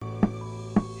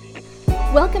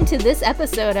Welcome to this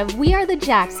episode of We Are the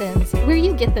Jacksons, where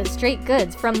you get the straight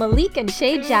goods from Malik and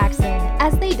Shay Jackson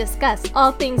as they discuss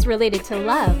all things related to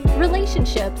love,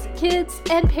 relationships, kids,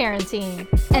 and parenting.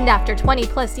 And after 20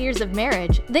 plus years of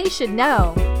marriage, they should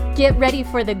know. Get ready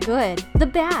for the good, the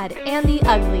bad, and the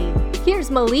ugly.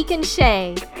 Here's Malik and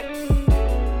Shay.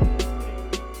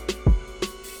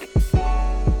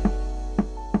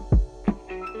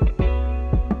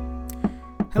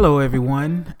 Hello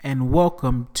everyone, and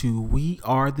welcome to We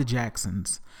Are the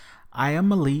Jacksons. I am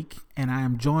Malik, and I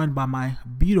am joined by my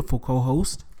beautiful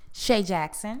co-host, Shay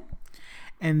Jackson.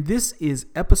 And this is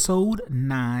episode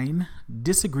 9,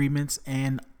 Disagreements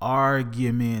and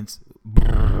Arguments.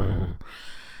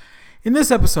 In this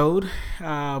episode,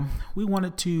 we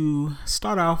wanted to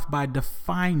start off by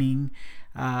defining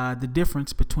the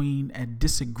difference between a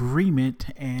disagreement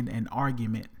and an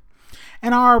argument.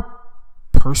 And our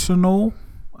personal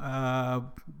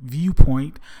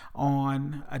viewpoint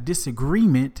on a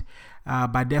disagreement,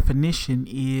 by definition,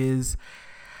 is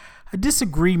a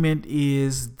disagreement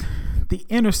is the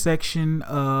intersection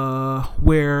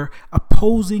where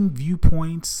opposing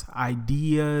viewpoints,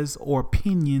 ideas, or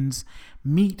opinions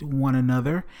meet one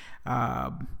another,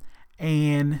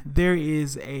 and there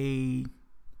is a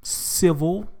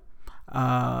civil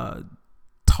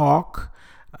talk,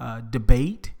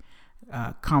 debate,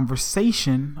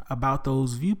 conversation about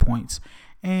those viewpoints,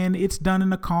 and it's done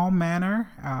in a calm manner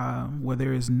where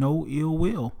there is no ill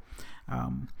will.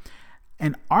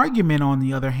 An argument, on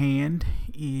the other hand,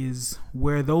 is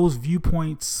where those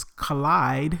viewpoints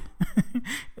collide,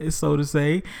 so to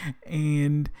say,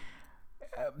 and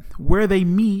where they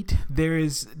meet, there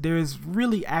is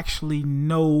really actually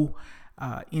no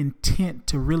intent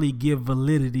to really give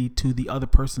validity to the other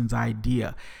person's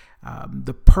idea.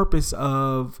 The purpose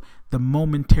of the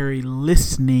momentary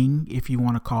listening, if you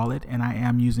want to call it, and I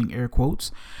am using air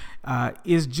quotes,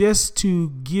 is just to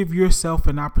give yourself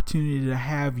an opportunity to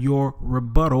have your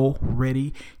rebuttal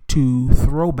ready to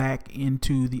throw back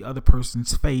into the other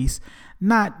person's face,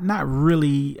 not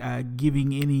really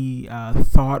giving any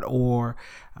thought or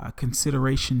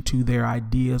consideration to their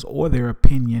ideas or their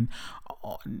opinion,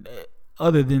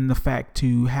 other than the fact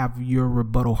to have your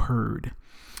rebuttal heard.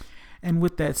 And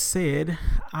with that said,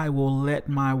 I will let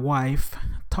my wife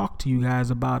talk to you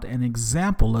guys about an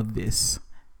example of this.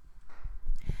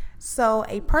 So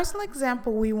a personal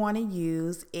example we want to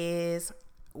use is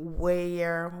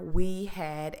where we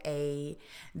had a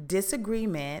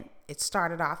disagreement. It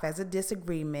started off as a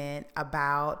disagreement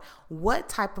about what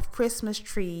type of Christmas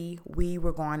tree we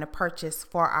were going to purchase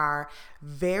for our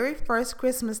very first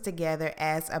Christmas together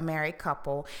as a married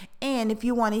couple. And if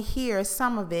you want to hear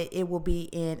some of it, it will be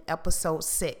in episode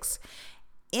 6.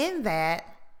 In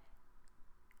that,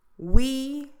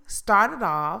 we started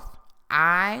off,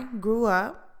 I grew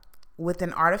up with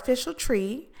an artificial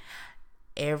tree.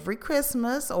 Every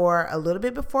Christmas or a little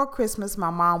bit before Christmas, my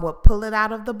mom would pull it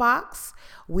out of the box.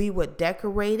 We would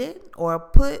decorate it or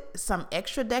put some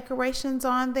extra decorations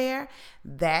on there.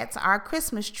 That's our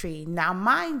Christmas tree. Now,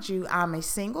 mind you, I'm a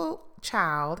single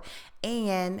child,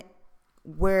 and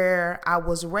where I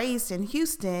was raised in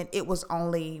Houston, it was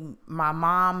only my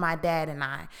mom, my dad, and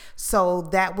I. So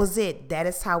that was it. That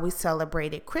is how we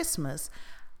celebrated Christmas.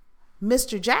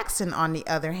 Mr. Jackson, on the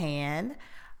other hand,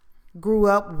 grew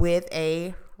up with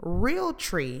a real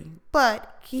tree,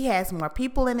 but he has more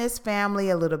people in his family,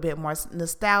 a little bit more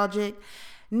nostalgic.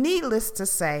 Needless to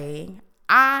say,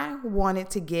 I wanted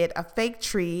to get a fake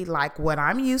tree like what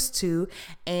I'm used to,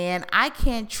 and I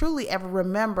can't truly ever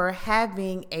remember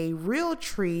having a real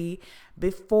tree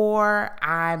before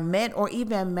I met or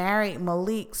even married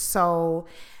Malik. So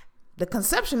the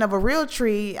conception of a real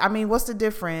tree, I mean, what's the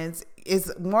difference?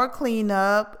 It's more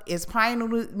cleanup. It's pine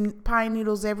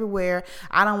needles everywhere.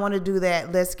 I don't want to do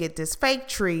that. Let's get this fake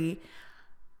tree.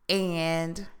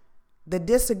 And the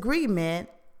disagreement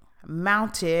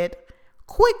mounted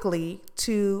quickly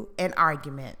to an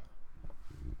argument.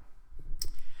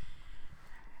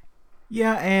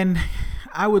 Yeah, and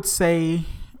I would say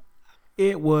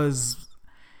it was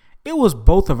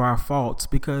both of our faults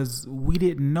because we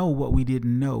didn't know what we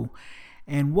didn't know.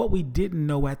 And what we didn't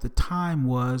know at the time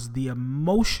was the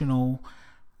emotional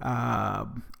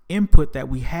input that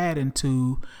we had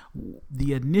into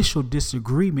the initial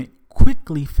disagreement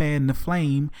quickly fanned the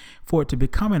flame for it to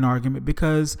become an argument,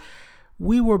 because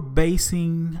we were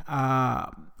basing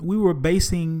our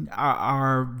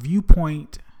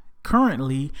viewpoint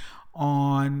currently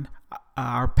on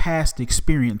our past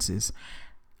experiences.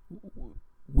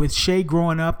 With Shay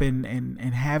growing up and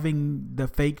having the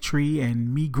fake tree,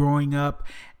 and me growing up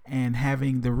and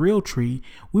having the real tree,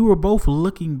 we were both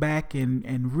looking back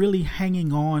and really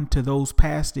hanging on to those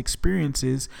past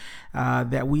experiences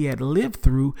that we had lived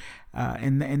through.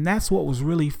 And that's what was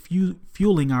really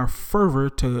fueling our fervor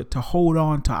to hold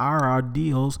on to our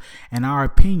ideals and our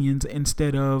opinions,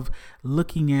 instead of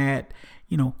looking at,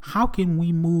 how can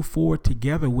we move forward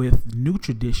together with new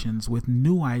traditions, with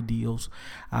new ideals,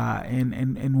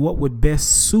 and what would best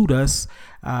suit us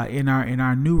in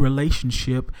our new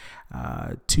relationship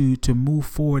to move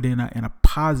forward in a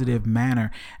positive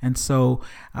manner. And so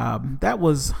that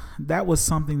was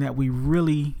something that we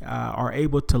really are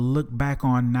able to look back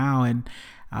on now and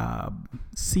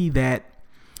see that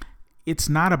it's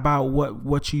not about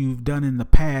what you've done in the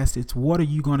past. It's what are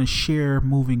you going to share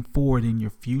moving forward in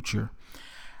your future.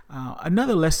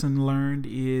 Another lesson learned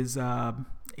is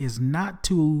not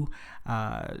to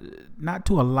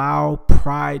allow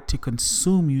pride to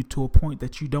consume you to a point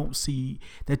that you don't see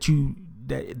that you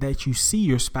see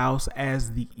your spouse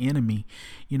as the enemy.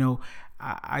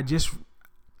 I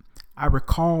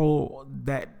recall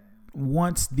that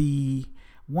once the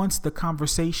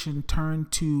conversation turned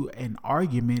to an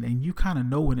argument, and you kind of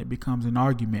know when it becomes an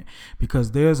argument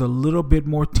because there's a little bit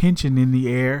more tension in the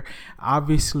air.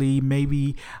 Obviously,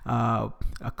 maybe a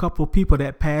couple of people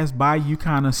that pass by you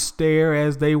kind of stare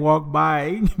as they walk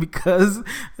by because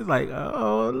it's like,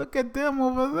 oh, look at them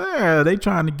over there. They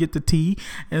trying to get the tea.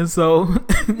 And so,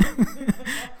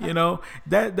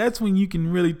 that's when you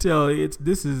can really tell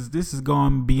this is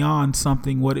gone beyond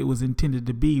something what it was intended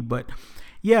to be. But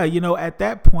yeah, at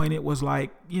that point it was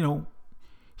like,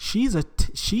 she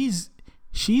doesn't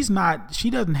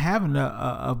have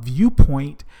a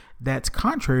viewpoint that's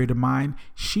contrary to mine.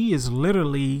 She is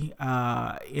literally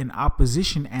in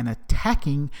opposition and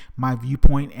attacking my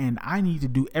viewpoint, and I need to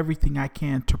do everything I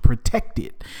can to protect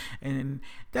it. And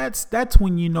that's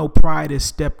when pride has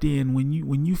stepped in,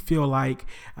 when you feel like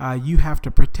you have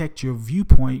to protect your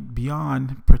viewpoint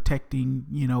beyond protecting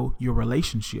your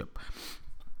relationship.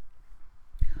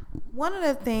 One of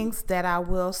the things that I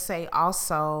will say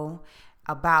also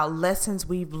about lessons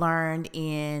we've learned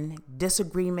in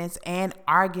disagreements and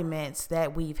arguments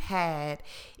that we've had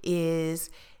is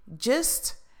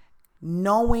just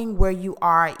knowing where you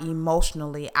are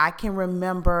emotionally. I can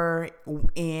remember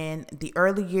in the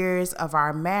early years of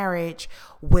our marriage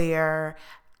where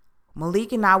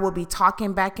Malik and I would be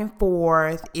talking back and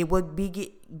forth. It would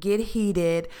be get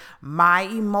heated. My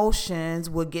emotions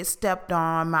would get stepped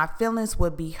on. My feelings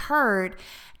would be hurt.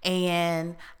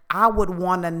 And I would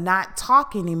want to not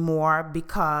talk anymore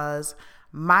because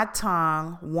my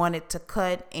tongue wanted to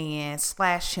cut and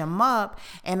slash him up.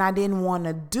 And I didn't want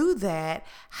to do that.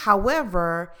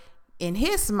 However, in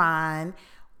his mind,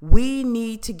 we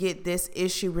need to get this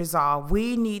issue resolved.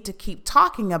 We need to keep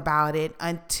talking about it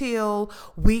until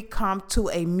we come to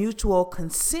a mutual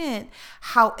consent.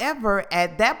 However,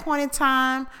 at that point in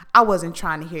time, I wasn't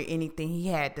trying to hear anything he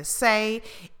had to say.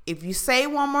 If you say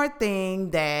one more thing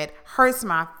that hurts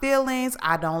my feelings,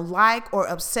 I don't like, or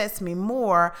upsets me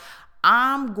more,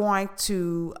 I'm going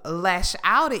to lash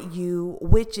out at you,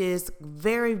 which is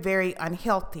very, very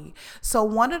unhealthy. So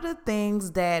one of the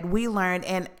things that we learned,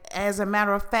 and as a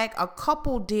matter of fact, a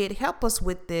couple did help us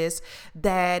with this,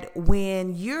 that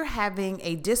when you're having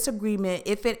a disagreement,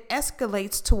 if it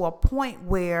escalates to a point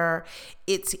where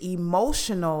it's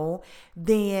emotional,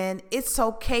 then it's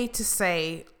okay to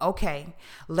say, okay,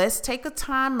 let's take a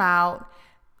time out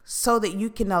so that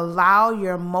you can allow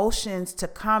your emotions to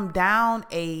come down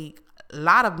a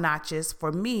lot of notches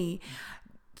for me,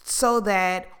 so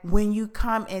that when you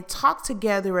come and talk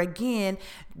together again,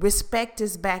 respect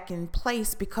is back in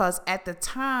place. Because at the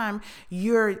time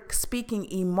you're speaking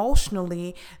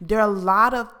emotionally, there are a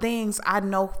lot of things I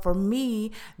know for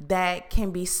me that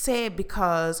can be said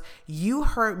because you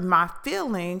hurt my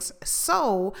feelings,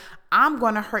 so I'm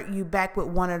going to hurt you back with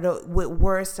with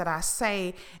words that I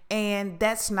say, and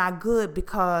that's not good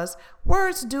because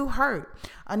words do hurt.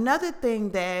 Another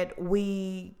thing that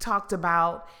we talked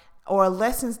about, or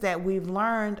lessons that we've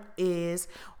learned, is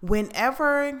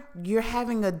whenever you're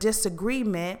having a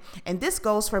disagreement, and this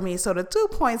goes for me. So the 2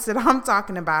 points that I'm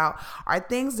talking about are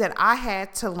things that I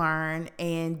had to learn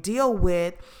and deal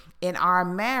with in our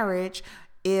marriage.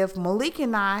 If Malik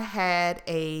and I had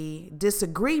a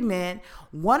disagreement,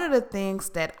 one of the things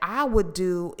that I would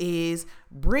do is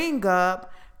bring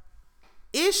up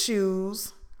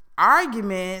issues,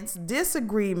 arguments,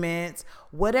 disagreements,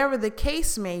 whatever the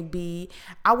case may be.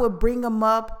 I would bring them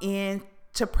up in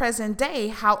to present day.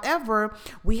 However,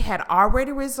 we had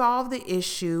already resolved the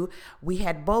issue. We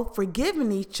had both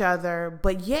forgiven each other,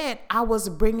 but yet I was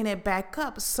bringing it back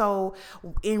up. So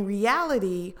in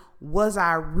reality, was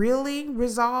I really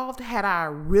resolved? Had I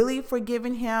really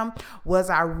forgiven him? Was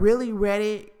I really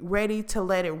ready to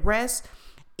let it rest?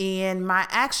 In my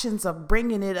actions of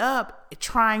bringing it up,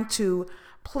 trying to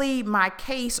plead my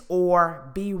case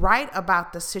or be right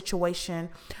about the situation,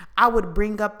 I would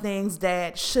bring up things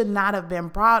that should not have been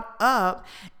brought up.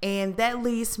 And that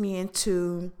leads me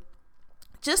into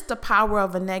just the power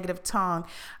of a negative tongue.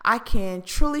 I can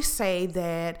truly say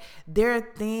that there are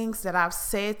things that I've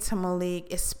said to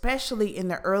Malik, especially in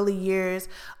the early years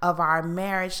of our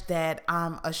marriage, that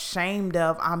I'm ashamed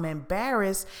of. I'm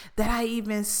embarrassed that I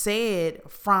even said,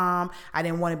 from I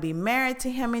didn't want to be married to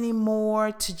him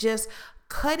anymore to just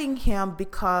cutting him,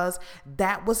 because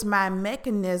that was my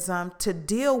mechanism to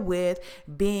deal with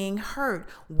being hurt.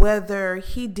 Whether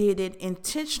he did it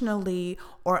intentionally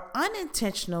or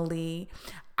unintentionally,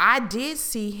 I did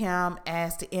see him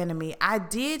as the enemy. I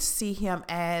did see him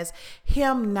as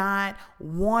him not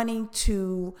wanting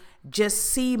to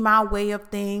just see my way of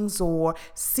things or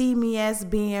see me as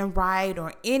being right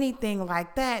or anything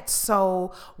like that.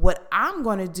 So what I'm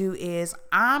going to do is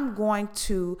I'm going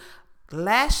to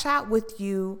lash out with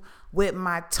you with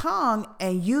my tongue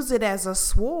and use it as a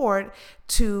sword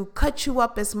to cut you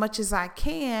up as much as I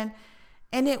can.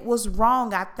 And it was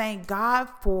wrong. I thank God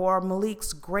for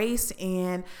Malik's grace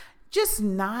in just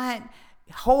not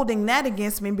holding that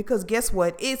against me, because guess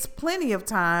what? It's plenty of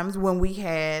times when we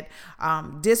had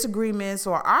disagreements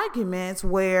or arguments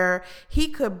where he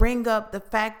could bring up the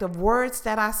fact of words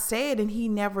that I said and he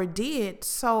never did.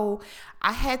 So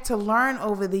I had to learn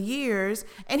over the years,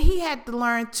 and he had to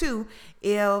learn too,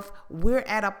 if we're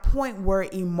at a point where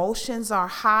emotions are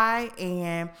high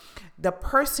and the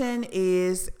person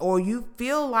is, or you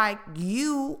feel like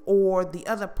you or the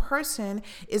other person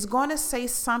is going to say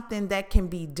something that can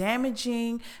be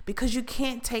damaging, because you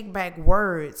can't take back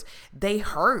words. They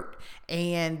hurt.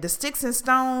 And the sticks and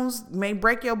stones may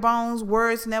break your bones,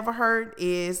 words never hurt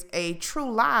is a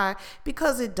true lie,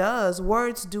 because it does.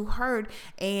 Words do hurt,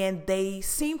 and they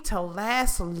seem to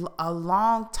last a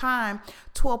long time,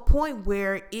 to a point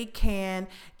where it can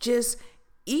just,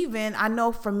 even, I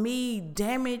know for me,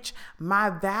 damage my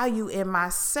value in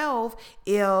myself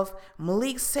if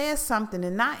Malik says something,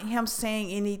 and not him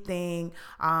saying anything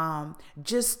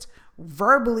just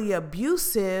verbally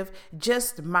abusive,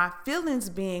 just my feelings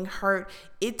being hurt,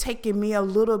 it taking me a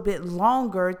little bit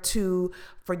longer to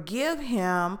forgive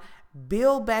him,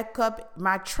 build back up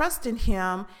my trust in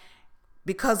him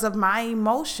because of my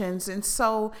emotions. And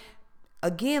so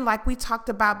again, like we talked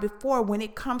about before, when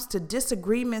it comes to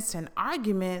disagreements and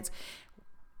arguments,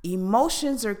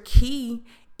 emotions are key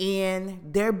in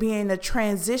there being a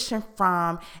transition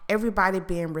from everybody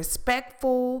being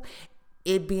respectful,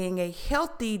 it being a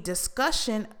healthy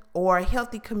discussion or a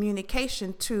healthy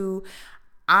communication, to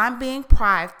I'm being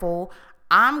prideful,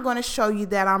 I'm going to show you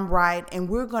that I'm right, and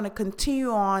we're going to continue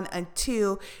on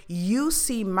until you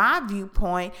see my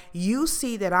viewpoint, you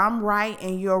see that I'm right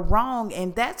and you're wrong.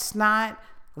 And that's not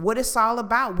what it's all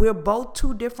about. We're both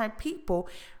two different people.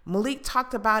 Malik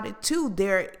talked about it too.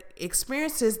 There are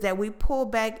experiences that we pull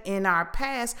back in our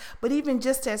past, but even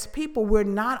just as people, we're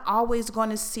not always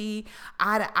going to see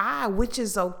eye to eye, which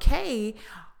is okay.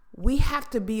 We have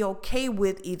to be okay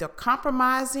with either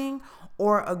compromising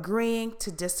or agreeing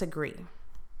to disagree.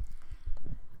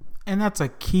 And that's a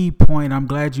key point. I'm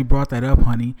glad you brought that up,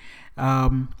 honey.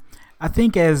 I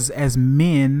think as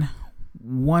men,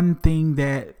 one thing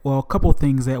that, well, a couple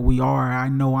things that we are, I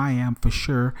know I am for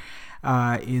sure,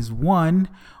 is one,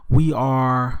 we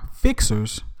are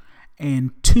fixers,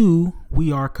 and two,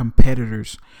 we are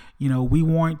competitors. You know, we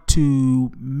want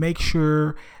to make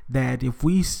sure that if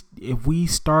we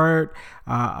start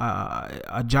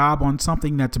a job on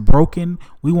something that's broken,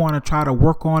 we want to try to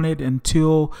work on it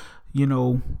until, you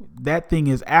know, that thing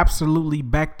is absolutely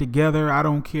back together. I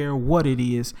don't care what it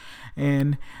is.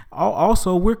 And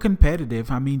also, we're competitive.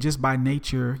 I mean, just by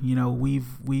nature, you know,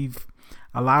 we've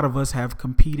a lot of us have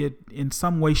competed in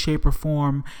some way, shape, or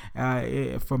form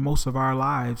for most of our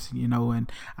lives, you know.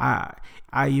 And I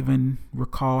even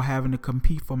recall having to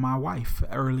compete for my wife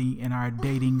early in our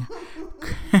dating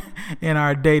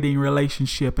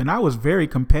relationship, and I was very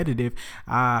competitive.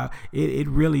 It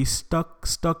really stuck,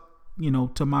 you know,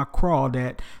 to my craw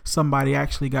that somebody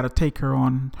actually got to take her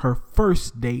on her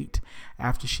first date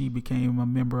after she became a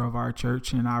member of our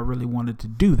church, and I really wanted to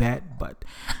do that, but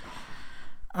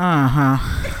I'll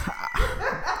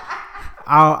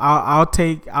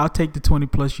take the 20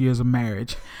 plus years of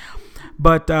marriage.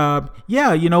 But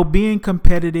yeah, being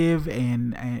competitive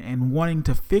and wanting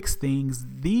to fix things,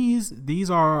 these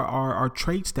are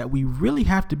traits that we really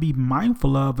have to be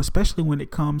mindful of, especially when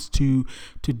it comes to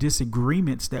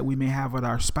disagreements that we may have with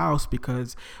our spouse,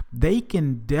 because they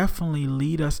can definitely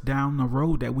lead us down the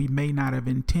road that we may not have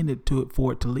intended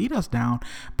for it to lead us down.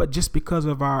 But just because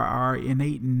of our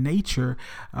innate nature,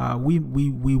 we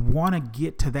want to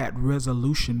get to that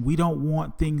resolution. We don't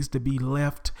want things to be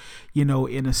left,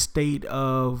 in a state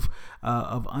of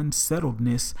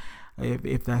unsettledness,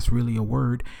 if that's really a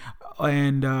word,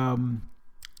 and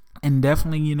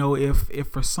definitely, if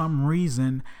for some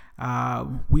reason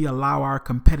we allow our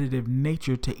competitive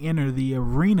nature to enter the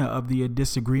arena of the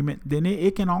disagreement, then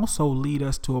it can also lead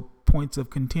us to points of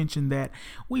contention that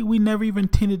we never even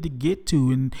intended to get to,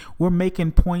 and we're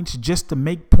making points just to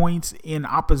make points in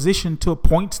opposition to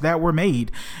points that were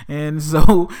made. And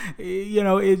so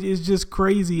it's just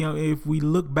crazy if we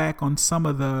look back on some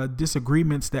of the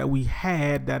disagreements that we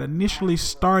had that initially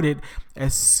started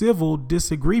as civil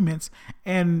disagreements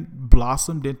and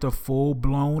blossomed into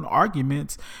full-blown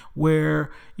arguments where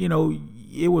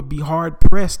it would be hard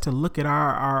pressed to look at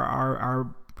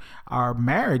our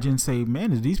marriage and say,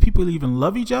 man, do these people even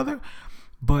love each other?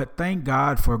 But thank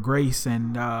God for grace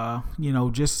and,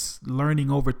 just learning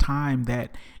over time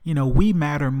that, we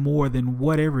matter more than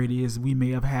whatever it is we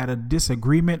may have had a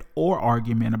disagreement or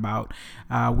argument about.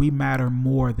 We matter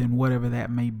more than whatever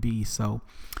that may be. So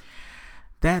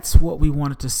that's what we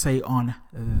wanted to say on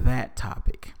that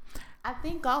topic. I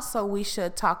think also we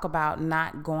should talk about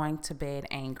not going to bed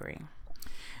angry.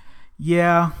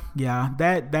 Yeah,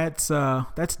 that's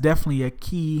definitely a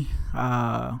key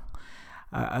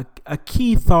a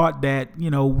key thought that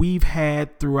we've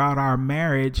had throughout our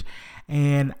marriage,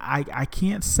 and I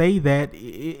can't say that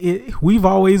we've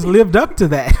always lived up to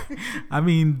that. I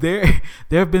mean, there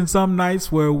have been some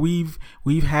nights where we've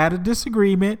had a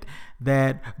disagreement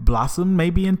that blossomed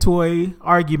maybe into a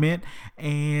argument,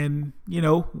 and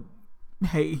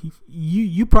hey,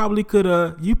 you probably could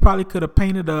have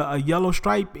painted a yellow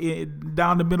stripe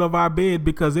down the middle of our bed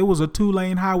because it was a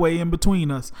 2-lane highway in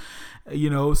between us,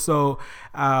 So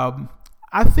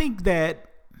I think that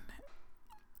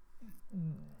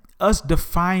us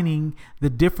defining the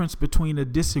difference between a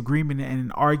disagreement and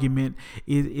an argument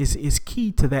is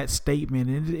key to that statement,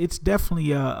 and it's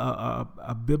definitely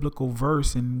a biblical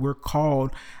verse, and we're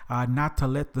called not to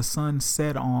let the sun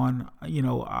set on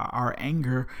our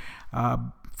anger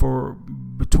for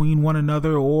between one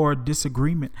another or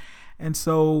disagreement. And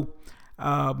so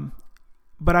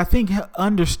but I think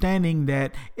understanding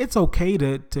that it's okay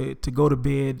to go to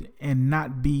bed and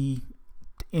not be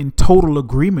in total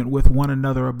agreement with one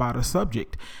another about a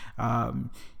subject.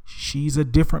 She's a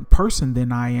different person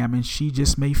than I am, and she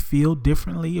just may feel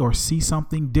differently or see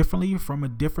something differently from a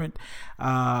different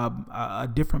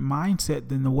mindset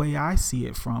than the way I see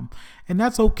it from. And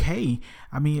that's okay.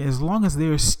 I mean, as long as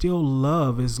there's still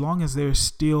love, as long as there's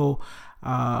still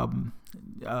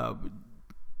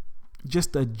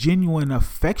just a genuine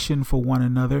affection for one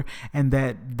another, and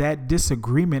that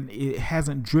disagreement, it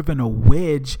hasn't driven a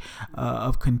wedge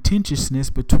of contentiousness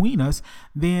between us,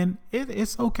 then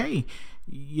it's okay.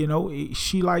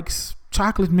 She likes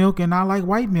chocolate milk and I like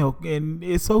white milk, and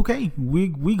it's okay.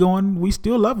 We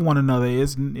still love one another.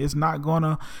 It's not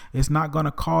gonna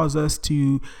cause us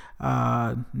to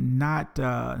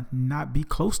not be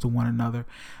close to one another.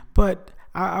 But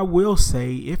I will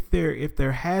say, if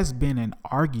there has been an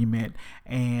argument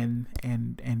and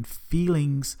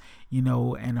feelings,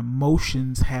 and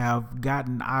emotions have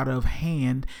gotten out of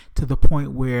hand to the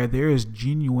point where there is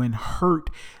genuine hurt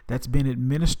that's been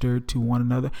administered to one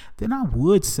another, then I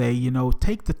would say,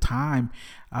 take the time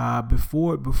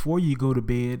before you go to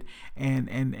bed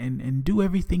and do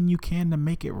everything you can to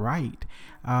make it right.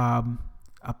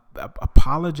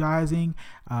 Apologizing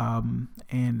and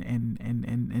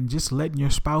just letting your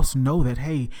spouse know that,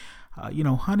 hey,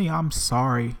 honey, I'm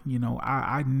sorry.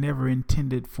 I never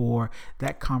intended for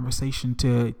that conversation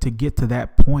to get to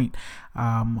that point.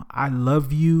 I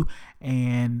love you,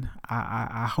 and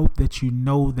I hope that you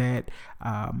know that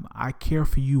I care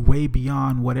for you way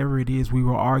beyond whatever it is we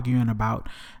were arguing about.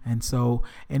 And so,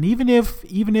 and even if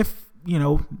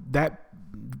that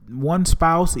one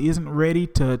spouse isn't ready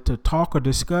to talk or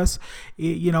discuss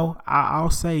it, I'll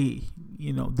say,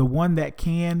 the one that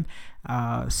can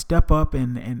step up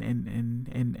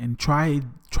and try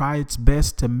its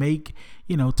best to make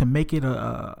it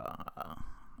a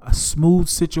smooth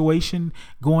situation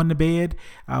going to bed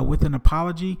with an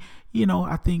apology,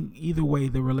 I think either way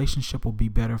the relationship will be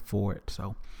better for it.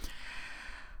 So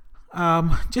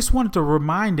Just wanted to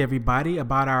remind everybody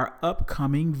about our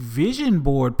upcoming vision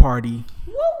board party.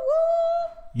 Woo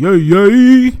woo! Yay,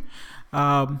 yay!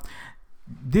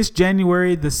 This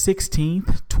January the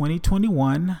 16th,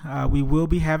 2021, we will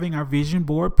be having our vision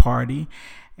board party.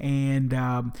 And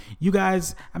you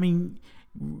guys,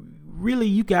 really,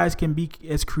 you guys can be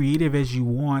as creative as you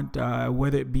want,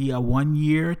 whether it be a 1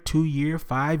 year, 2 year,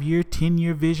 5 year,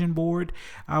 10-year vision board,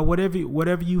 whatever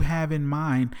you have in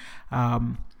mind.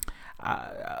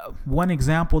 One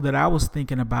example that I was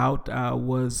thinking about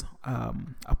was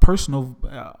a personal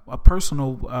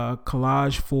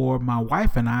collage for my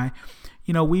wife and I.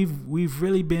 We've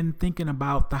really been thinking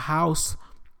about the house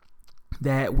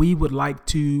that we would like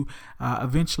to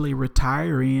eventually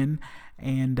retire in,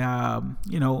 and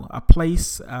a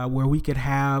place where we could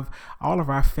have all of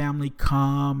our family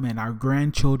come and our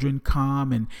grandchildren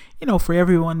come, and for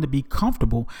everyone to be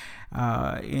comfortable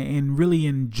and really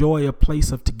enjoy a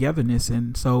place of togetherness.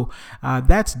 And so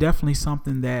that's definitely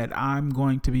something that I'm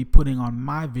going to be putting on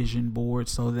my vision board,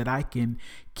 so that I can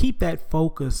keep that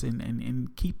focus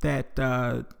and keep that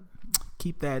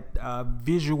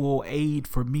visual aid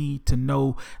for me to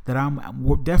know that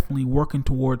we're definitely working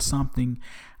towards something,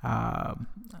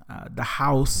 the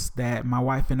house that my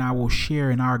wife and I will share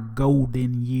in our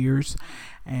golden years,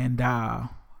 and a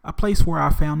place where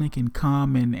our family can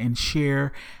come and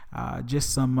share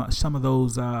just some of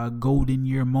those golden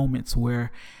year moments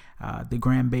where the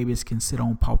grandbabies can sit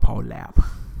on Pawpaw lap.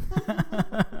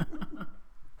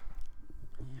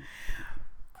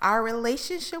 Our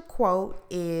relationship quote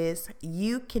is,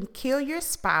 "You can kill your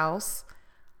spouse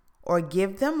or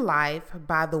give them life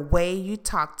by the way you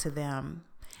talk to them."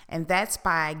 And that's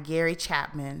by Gary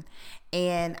Chapman.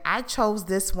 And I chose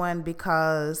this one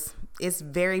because it's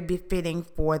very befitting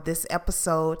for this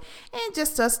episode, and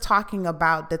just us talking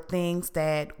about the things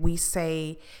that we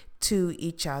say to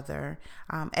each other.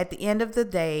 At the end of the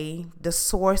day, the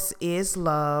source is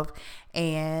love,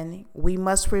 and we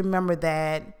must remember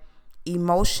that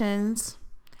emotions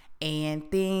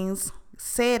and things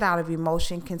said out of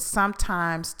emotion can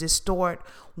sometimes distort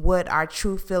what our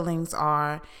true feelings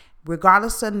are.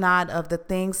 Regardless or not of the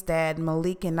things that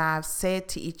Malik and I have said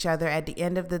to each other, at the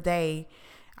end of the day,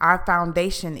 our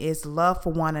foundation is love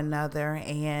for one another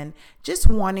and just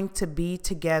wanting to be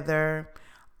together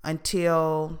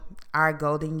until our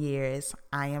golden years.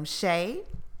 I am Shay.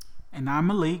 And I'm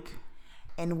Malik.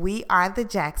 And we are the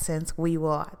Jacksons. We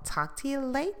will talk to you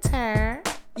later.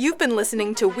 You've been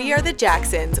listening to We Are the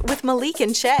Jacksons with Malik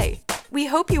and Shay. We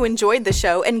hope you enjoyed the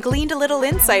show and gleaned a little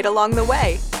insight along the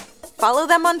way. Follow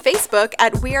them on Facebook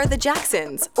at We Are the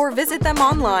Jacksons, or visit them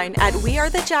online at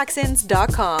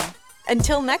wearethejacksons.com.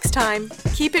 Until next time,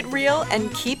 keep it real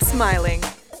and keep smiling.